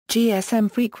Gsm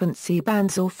frequency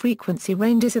bands or frequency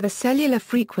ranges are the cellular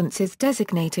frequencies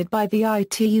designated by the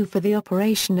ITU for the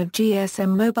operation of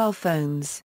GSM mobile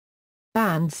phones.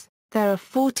 Bands: there are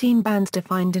 14 bands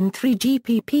defined in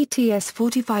 3GPP-TS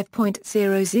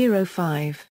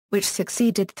 45.005, which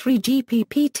succeeded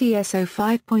 3GPP-TS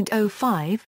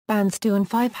 05.05. Bands 2 and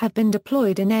 5 have been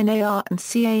deployed in NAR and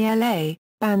CALA,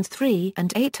 bands 3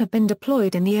 and 8 have been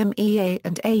deployed in the MEA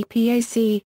and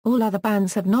APAC. All other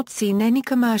bands have not seen any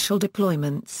commercial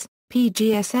deployments.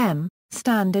 PGSM,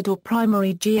 standard or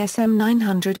primary GSM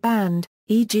 900 band,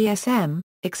 EGSM,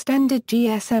 extended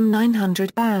GSM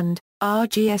 900 band,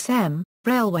 RGSM,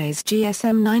 railways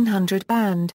GSM 900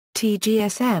 band,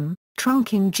 TGSM,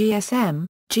 trunking GSM,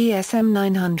 GSM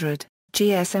 900,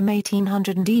 GSM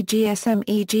 1800 and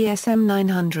EGSM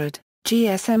 900,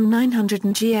 GSM 900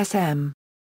 and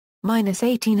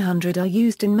GSM-1800 are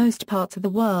used in most parts of the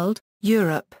world,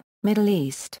 Europe, Middle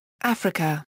East,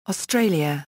 Africa,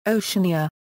 Australia, Oceania.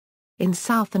 In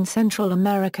South and Central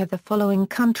America the following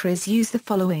countries use the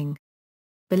following: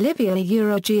 Bolivia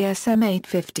Euro GSM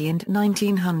 850 and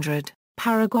 1900,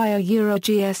 Paraguay Euro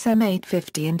GSM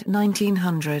 850 and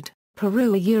 1900,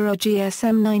 Peru Euro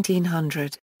GSM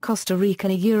 1900, Costa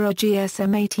Rica Euro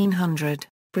GSM 1800,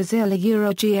 Brazil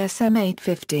Euro GSM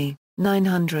 850,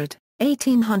 900,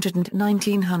 1800 and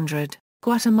 1900.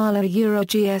 Guatemala Euro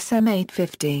GSM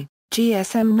 850,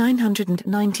 GSM 900 and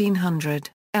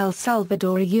 1900, El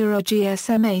Salvador Euro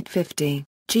GSM 850,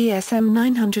 GSM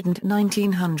 900 and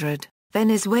 1900,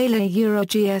 Venezuela Euro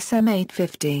GSM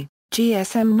 850,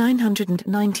 GSM 900 and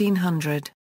 1900.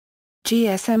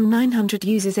 GSM 900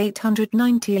 uses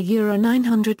 890 Euro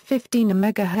 915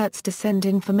 MHz to send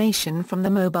information from the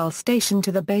mobile station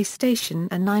to the base station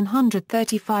and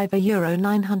 935 Euro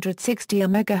 960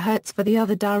 MHz for the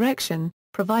other direction,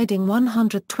 providing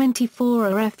 124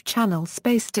 RF channels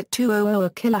spaced at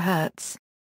 200 kHz.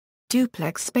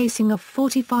 Duplex spacing of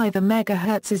 45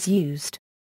 MHz is used.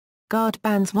 Guard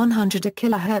bands 100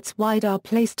 kHz wide are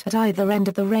placed at either end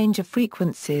of the range of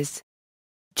frequencies.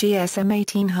 GSM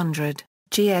 1800.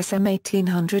 GSM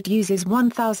 1800 uses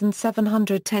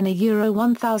 1710 Euro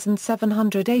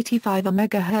 1785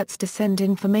 MHz to send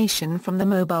information from the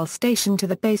mobile station to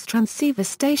the base transceiver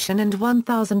station and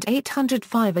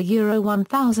 1805 Euro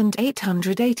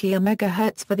 1880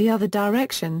 MHz for the other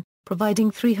direction,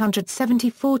 providing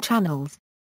 374 channels.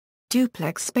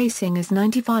 Duplex spacing is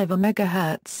 95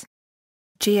 MHz.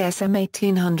 GSM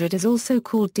 1800 is also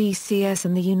called DCS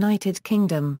in the United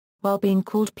Kingdom, while being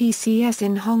called PCS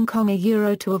in Hong Kong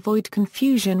Euro to avoid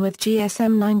confusion with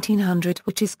GSM 1900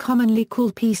 which is commonly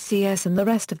called PCS in the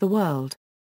rest of the world.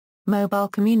 Mobile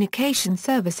communication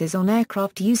services on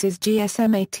aircraft uses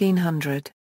GSM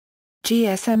 1800.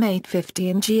 GSM 850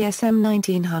 and GSM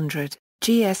 1900,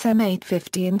 GSM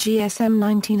 850 and GSM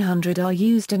 1900 are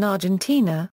used in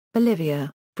Argentina,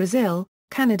 Bolivia, Brazil,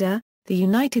 Canada, the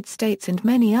United States and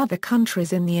many other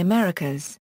countries in the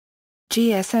Americas.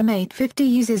 GSM 850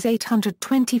 uses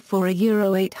 824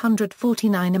 Euro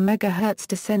 849 MHz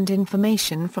to send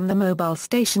information from the mobile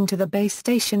station to the base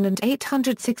station and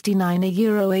 869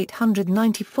 Euro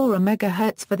 894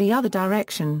 MHz for the other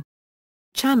direction.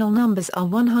 Channel numbers are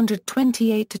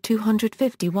 128 to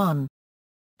 251.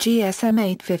 GSM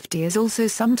 850 is also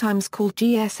sometimes called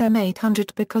GSM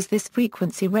 800 because this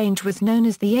frequency range was known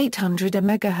as the 800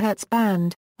 MHz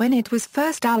band, when it was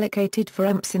first allocated for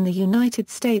AMPS in the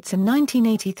United States in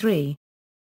 1983.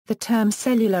 The term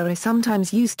cellular is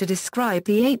sometimes used to describe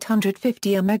the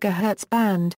 850 MHz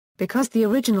band, because the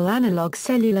original analog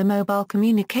cellular mobile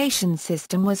communication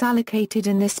system was allocated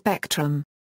in this spectrum.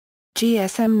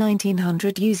 GSM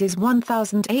 1900 uses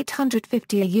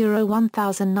 1850 Euro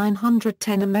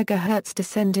 1910 MHz to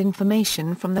send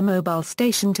information from the mobile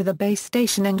station to the base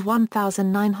station and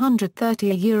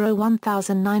 1930 Euro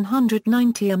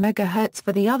 1990 MHz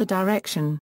for the other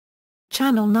direction.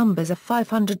 Channel numbers are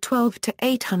 512 to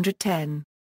 810.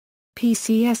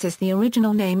 PCS is the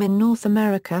original name in North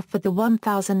America for the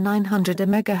 1900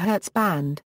 MHz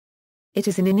band. It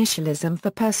is an initialism for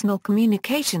personal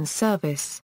communications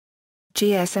service.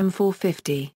 GSM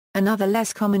 450, another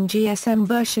less common GSM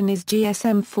version is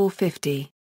GSM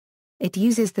 450. It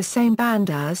uses the same band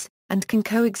as, and can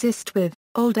coexist with,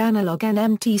 old analog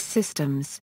NMT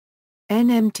systems.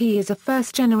 NMT is a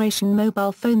first-generation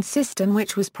mobile phone system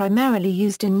which was primarily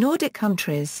used in Nordic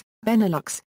countries,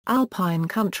 Benelux, Alpine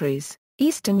countries,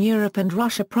 Eastern Europe and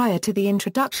Russia prior to the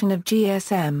introduction of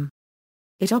GSM.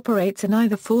 It operates in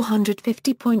either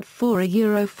 450.4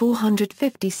 Euro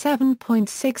 457.6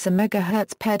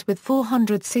 MHz paired with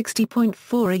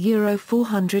 460.4 Euro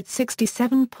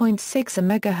 467.6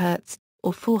 MHz,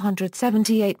 or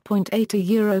 478.8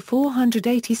 euro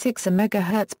 486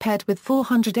 MHz paired with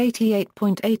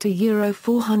 488.8 euro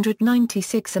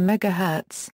 496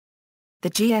 MHz. The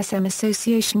GSM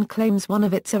Association claims one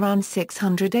of its around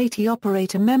 680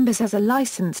 operator members has a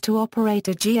license to operate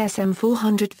a GSM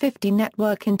 450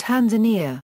 network in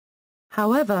Tanzania.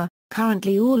 However,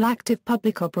 currently all active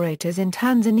public operators in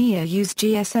Tanzania use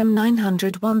GSM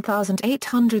 900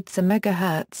 1800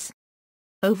 MHz.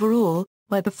 Overall,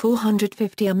 where the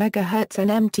 450 MHz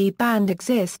NMT band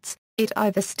exists, it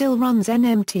either still runs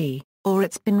NMT, or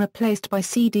it's been replaced by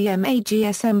CDMA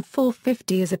GSM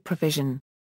 450 as a provision.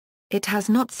 It has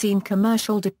not seen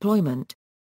commercial deployment.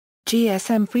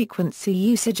 GSM frequency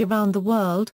usage around the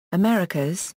world,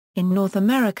 Americas. In North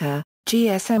America,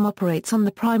 GSM operates on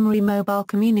the primary mobile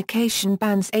communication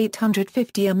bands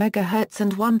 850 MHz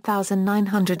and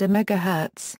 1900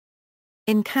 MHz.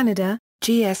 In Canada,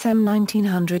 GSM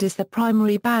 1900 is the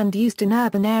primary band used in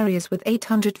urban areas with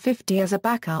 850 as a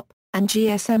backup, and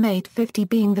GSM 850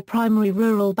 being the primary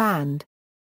rural band.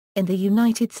 In the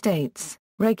United States,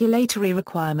 regulatory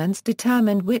requirements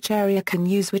determine which area can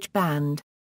use which band.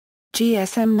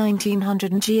 GSM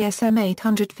 1900 and GSM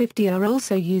 850 are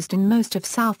also used in most of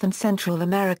South and Central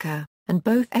America, and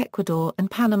both Ecuador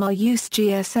and Panama use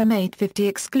GSM 850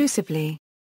 exclusively.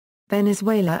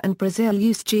 Venezuela and Brazil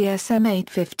use GSM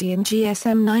 850 and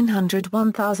GSM 900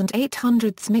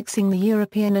 1800s mixing the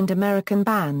European and American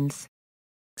bands.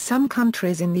 Some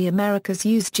countries in the Americas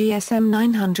use GSM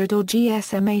 900 or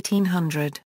GSM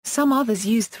 1800. Some others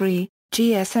use 3,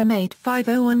 GSM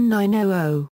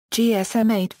 8501900,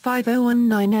 GSM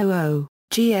 8501900,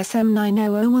 GSM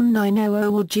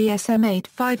 9001900 or GSM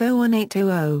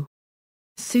 8501800.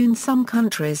 Soon some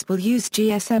countries will use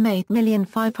GSM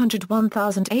 85001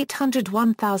 1800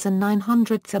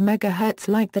 1900 MHz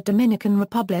like the Dominican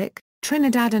Republic,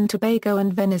 Trinidad and Tobago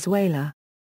and Venezuela.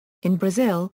 In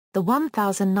Brazil, the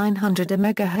 1900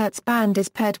 MHz band is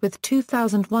paired with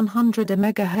 2100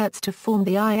 MHz to form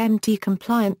the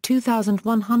IMT-compliant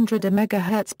 2100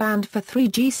 MHz band for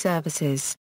 3G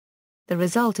services. The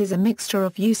result is a mixture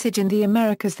of usage in the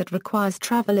Americas that requires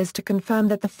travelers to confirm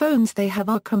that the phones they have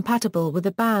are compatible with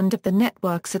the band of the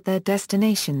networks at their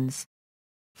destinations.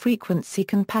 Frequency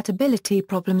compatibility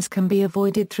problems can be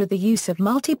avoided through the use of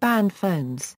multi-band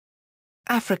phones.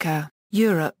 Africa,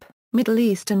 Europe, Middle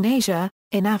East and Asia.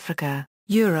 In Africa,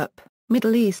 Europe,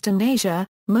 Middle East and Asia,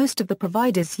 most of the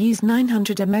providers use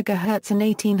 900 MHz and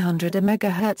 1800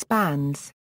 MHz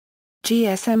bands.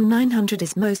 GSM 900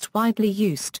 is most widely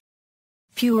used.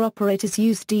 Fewer operators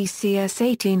use DCS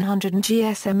 1800 and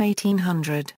GSM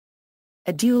 1800.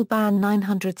 A dual-band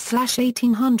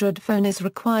 900/1800 phone is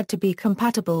required to be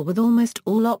compatible with almost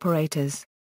all operators.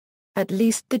 At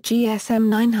least the GSM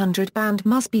 900 band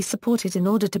must be supported in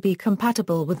order to be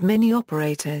compatible with many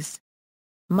operators.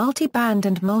 Multi-band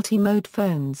and multi-mode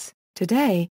phones.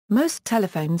 Today, most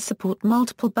telephones support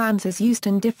multiple bands as used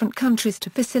in different countries to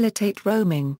facilitate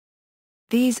roaming.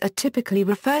 These are typically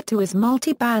referred to as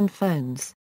multi-band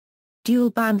phones.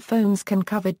 Dual-band phones can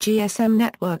cover GSM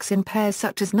networks in pairs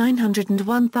such as 900 and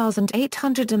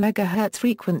 1800 MHz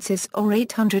frequencies or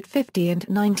 850 and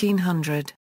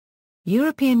 1900.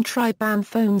 European tri-band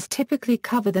phones typically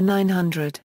cover the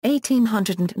 900,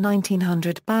 1800 and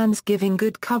 1900 bands, giving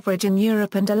good coverage in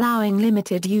Europe and allowing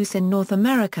limited use in North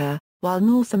America, while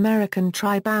North American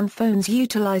tri-band phones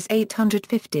utilize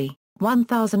 850,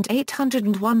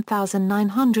 1800 and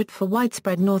 1900 for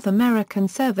widespread North American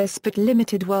service but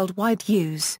limited worldwide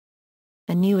use.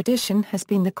 A new addition has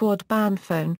been the quad-band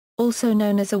phone, also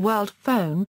known as a world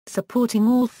phone, supporting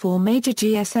all 4 major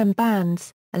GSM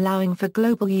bands, allowing for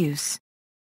global use.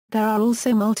 There are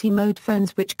also multi-mode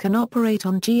phones which can operate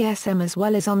on GSM as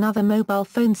well as on other mobile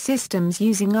phone systems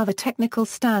using other technical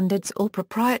standards or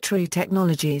proprietary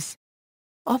technologies.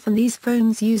 Often these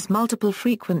phones use multiple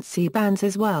frequency bands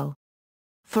as well.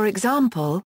 For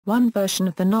example, one version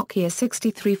of the Nokia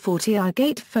 6340i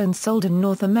Gate phone sold in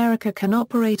North America can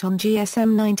operate on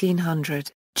GSM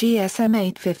 1900, GSM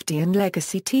 850 and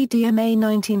legacy TDMA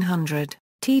 1900,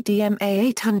 TDMA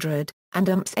 800, and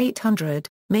UMPS 800,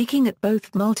 making it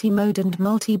both multi-mode and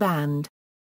multi-band.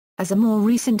 As a more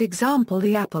recent example,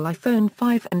 the Apple iPhone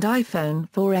 5 and iPhone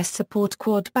 4S support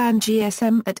quad-band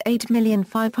GSM at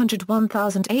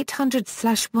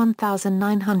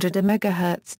 8,500,1800/1900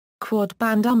 MHz,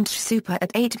 quad-band UMTS Super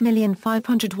at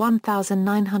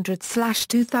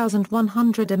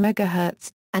 8,500,1,900/2100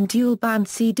 MHz, and dual-band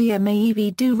CDMA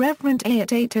EV-DO Reverent A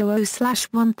at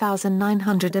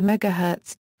 800/1900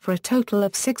 MHz, for a total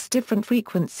of 6 different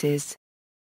frequencies.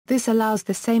 This allows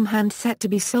the same handset to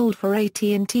be sold for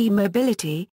AT&T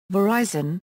Mobility,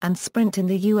 Verizon, and Sprint in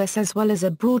the US, as well as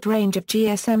a broad range of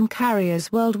GSM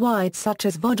carriers worldwide such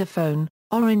as Vodafone,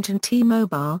 Orange and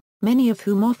T-Mobile, many of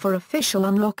whom offer official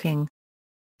unlocking.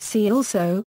 See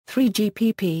also,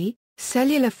 3GPP,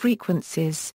 cellular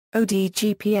frequencies,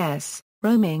 ODGPS,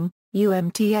 roaming,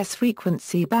 UMTS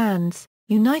frequency bands,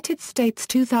 United States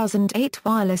 2008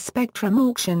 wireless spectrum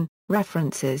auction,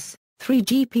 references,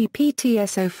 3GPP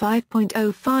TSO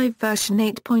 5.05 version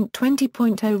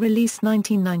 8.20.0 release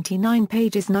 1999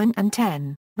 pages 9 and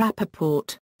 10,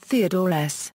 Rappaport, Theodore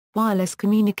S., Wireless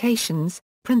Communications,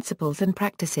 Principles and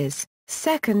Practices,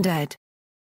 2nd ed.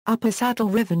 Upper Saddle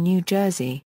River, New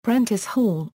Jersey, Prentice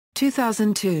Hall,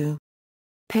 2002.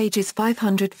 Pages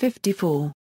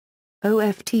 554.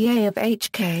 OFTA of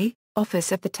HK,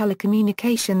 Office of the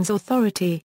Telecommunications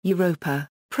Authority, Europa,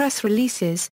 Press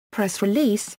Releases, Press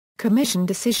Release, Commission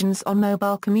Decisions on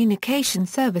Mobile Communication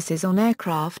Services on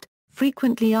Aircraft,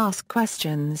 Frequently Asked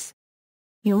Questions.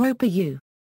 Europa U.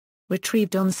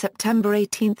 Retrieved on September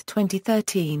 18,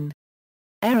 2013.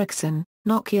 Ericsson,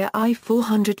 Nokia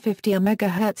i450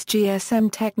 MHz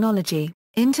GSM Technology,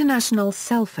 International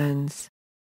Cell Phones.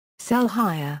 Cell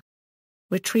Hire.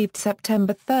 Retrieved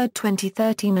September 3,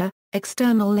 2013.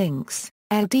 External links,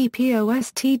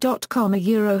 ldpost.com. A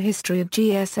Euro History of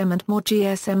GSM and more.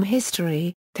 GSM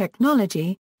History,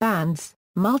 Technology, Bands,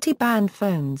 Multi-band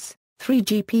Phones,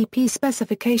 3GPP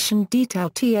Specification Detail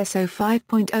TSO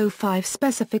 5.05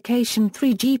 Specification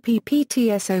 3GPP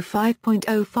TSO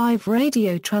 5.05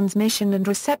 Radio Transmission and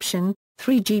Reception,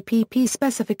 3GPP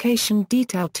Specification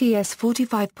Detail TS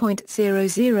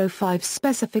 45.005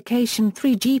 Specification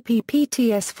 3GPP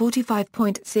TS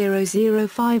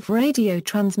 45.005 Radio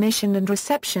Transmission and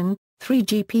Reception,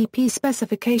 3GPP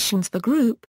Specifications for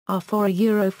Group, R4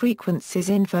 Euro Frequencies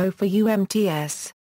Info for UMTS.